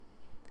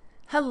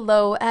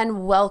Hello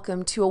and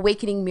welcome to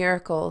Awakening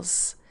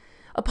Miracles,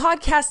 a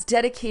podcast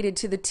dedicated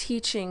to the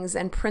teachings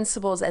and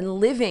principles and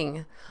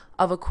living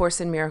of A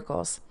Course in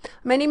Miracles.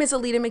 My name is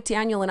Alita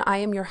McDaniel and I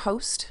am your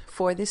host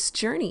for this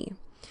journey.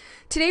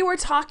 Today we're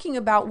talking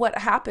about what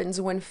happens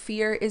when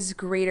fear is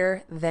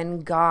greater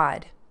than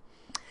God.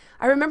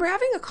 I remember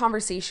having a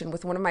conversation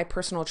with one of my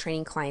personal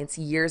training clients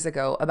years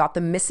ago about the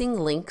missing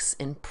links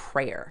in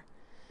prayer.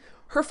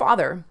 Her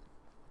father,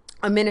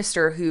 a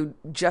minister who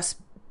just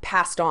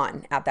passed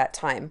on at that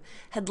time,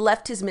 had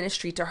left his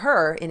ministry to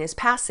her in his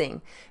passing,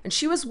 and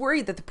she was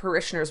worried that the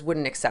parishioners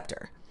wouldn't accept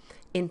her.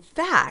 In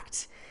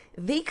fact,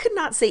 they could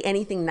not say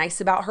anything nice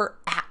about her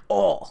at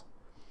all.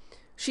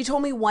 She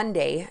told me one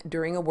day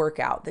during a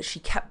workout that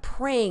she kept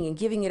praying and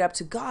giving it up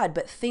to God,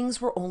 but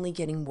things were only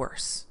getting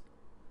worse.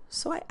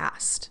 So I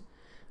asked,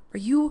 are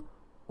you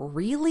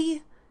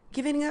really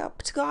giving it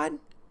up to God?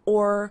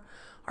 Or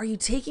are you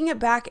taking it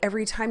back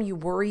every time you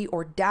worry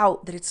or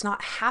doubt that it's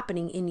not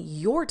happening in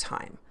your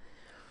time?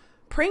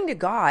 Praying to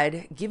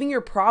God, giving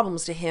your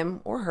problems to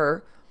him or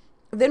her,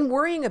 then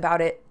worrying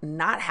about it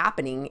not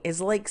happening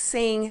is like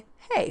saying,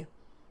 hey,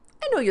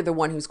 I know you're the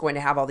one who's going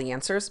to have all the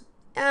answers,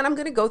 and I'm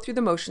going to go through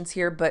the motions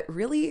here, but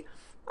really,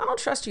 I don't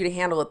trust you to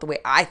handle it the way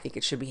I think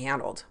it should be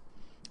handled.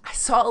 I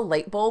saw a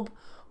light bulb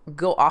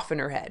go off in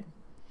her head.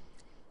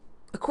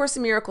 A Course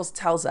in Miracles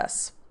tells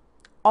us,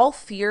 all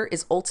fear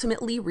is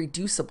ultimately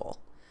reducible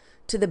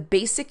to the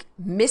basic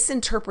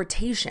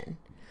misinterpretation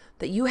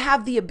that you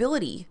have the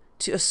ability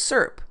to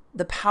usurp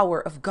the power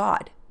of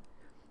God.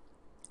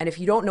 And if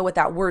you don't know what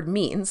that word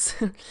means,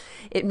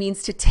 it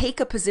means to take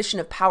a position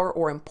of power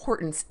or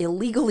importance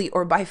illegally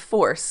or by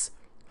force.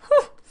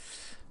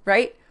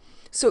 Right?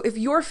 So if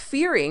you're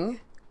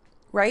fearing,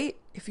 right?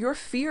 If you're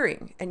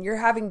fearing and you're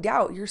having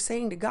doubt, you're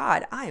saying to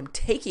God, I am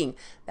taking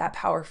that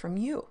power from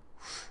you.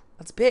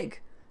 That's big,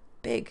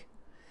 big.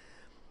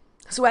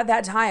 So at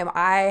that time,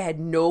 I had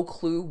no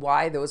clue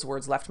why those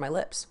words left my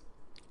lips.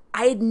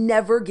 I had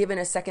never given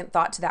a second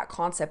thought to that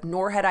concept,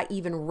 nor had I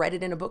even read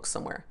it in a book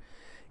somewhere.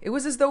 It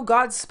was as though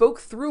God spoke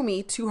through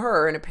me to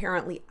her, and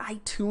apparently I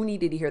too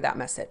needed to hear that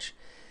message.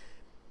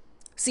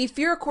 See,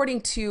 fear,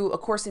 according to A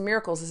Course in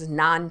Miracles, is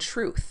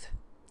non-truth.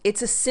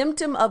 It's a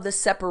symptom of the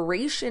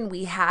separation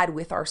we had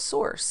with our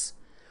source.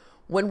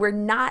 When we're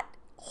not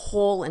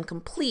whole and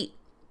complete,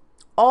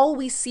 all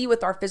we see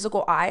with our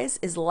physical eyes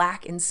is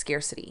lack and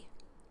scarcity.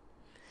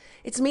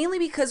 It's mainly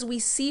because we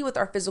see with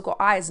our physical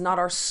eyes, not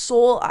our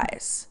soul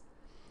eyes.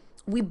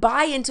 We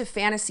buy into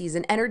fantasies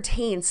and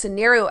entertain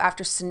scenario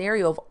after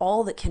scenario of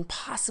all that can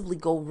possibly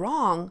go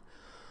wrong,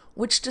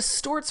 which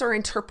distorts our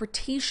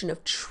interpretation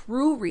of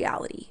true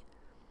reality,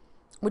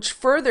 which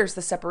furthers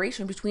the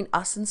separation between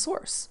us and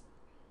Source.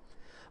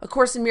 A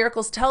Course in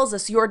Miracles tells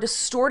us your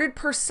distorted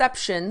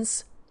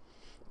perceptions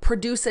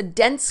produce a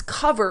dense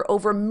cover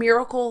over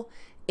miracle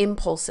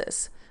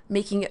impulses,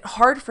 making it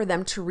hard for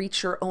them to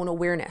reach your own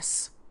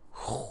awareness.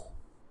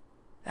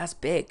 That's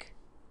big.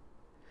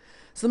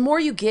 So the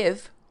more you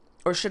give,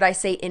 or should I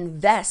say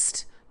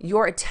invest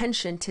your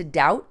attention to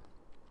doubt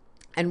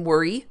and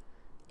worry,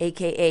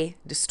 aka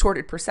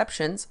distorted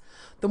perceptions,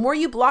 the more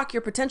you block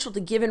your potential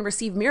to give and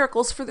receive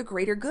miracles for the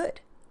greater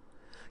good.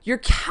 You're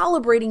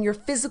calibrating your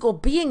physical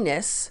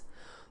beingness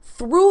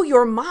through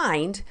your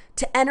mind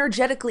to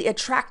energetically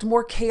attract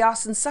more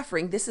chaos and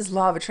suffering. This is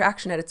law of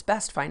attraction at its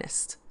best,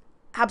 finest.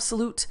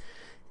 Absolute,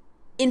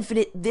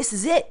 infinite, this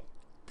is it.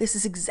 This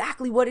is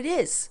exactly what it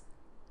is.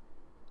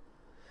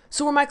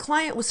 So where my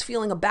client was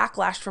feeling a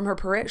backlash from her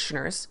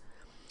parishioners,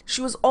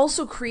 she was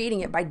also creating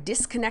it by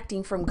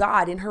disconnecting from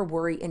God in her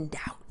worry and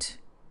doubt,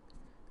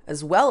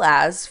 as well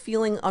as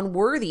feeling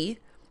unworthy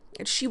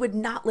that she would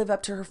not live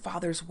up to her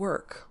father's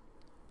work.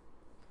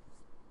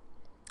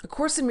 A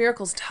Course in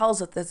Miracles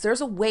tells us that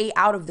there's a way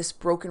out of this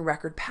broken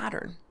record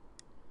pattern.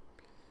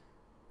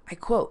 I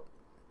quote,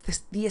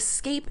 the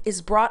escape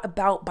is brought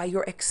about by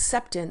your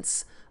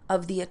acceptance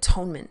of the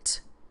atonement,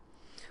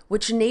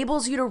 which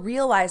enables you to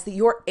realize that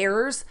your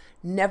errors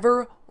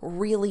never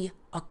really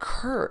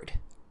occurred.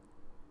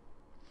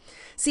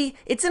 See,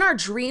 it's in our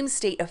dream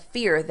state of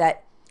fear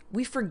that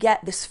we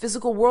forget this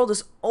physical world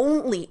is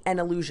only an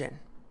illusion.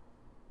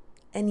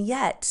 And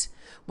yet,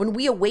 when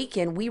we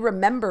awaken, we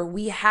remember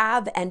we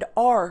have and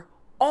are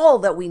all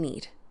that we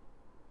need.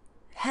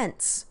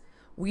 Hence,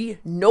 we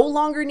no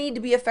longer need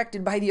to be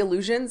affected by the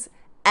illusions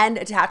and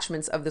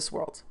attachments of this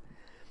world.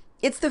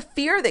 It's the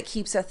fear that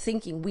keeps us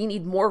thinking we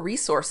need more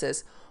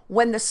resources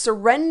when the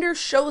surrender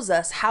shows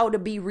us how to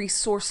be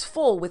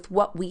resourceful with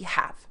what we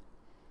have.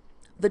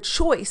 The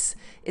choice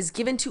is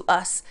given to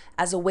us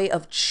as a way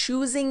of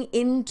choosing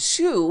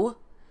into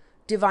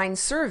divine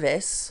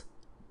service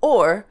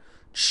or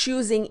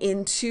choosing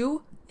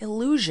into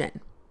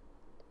illusion.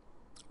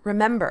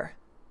 Remember,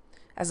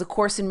 as A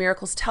Course in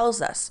Miracles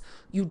tells us,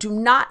 you do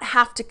not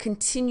have to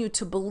continue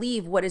to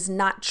believe what is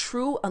not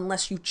true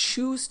unless you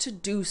choose to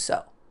do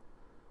so.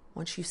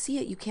 Once you see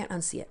it, you can't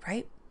unsee it,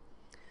 right?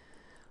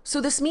 So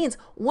this means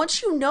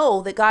once you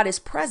know that God is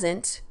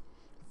present,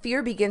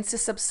 fear begins to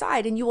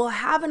subside and you will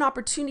have an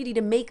opportunity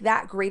to make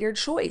that greater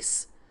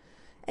choice.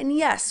 And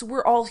yes,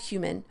 we're all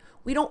human.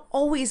 We don't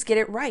always get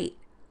it right.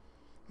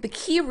 The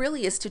key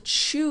really is to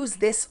choose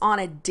this on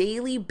a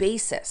daily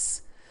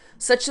basis,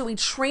 such that we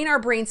train our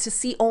brains to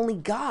see only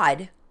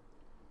God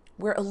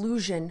where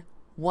illusion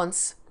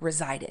once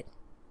resided.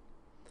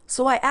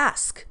 So I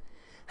ask,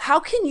 how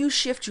can you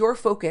shift your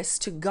focus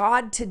to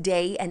God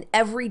today and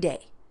every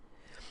day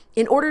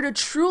in order to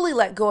truly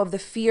let go of the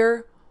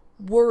fear,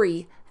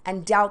 worry,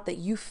 and doubt that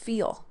you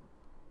feel,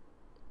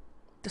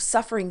 the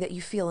suffering that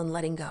you feel in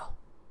letting go?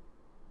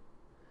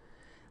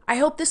 I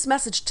hope this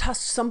message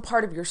touched some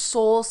part of your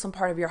soul, some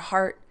part of your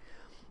heart.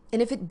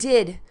 And if it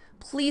did,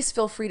 please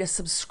feel free to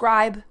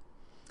subscribe,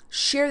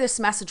 share this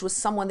message with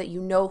someone that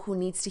you know who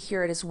needs to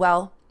hear it as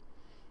well.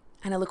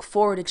 And I look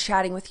forward to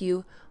chatting with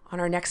you on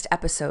our next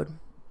episode.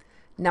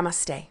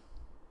 Namaste.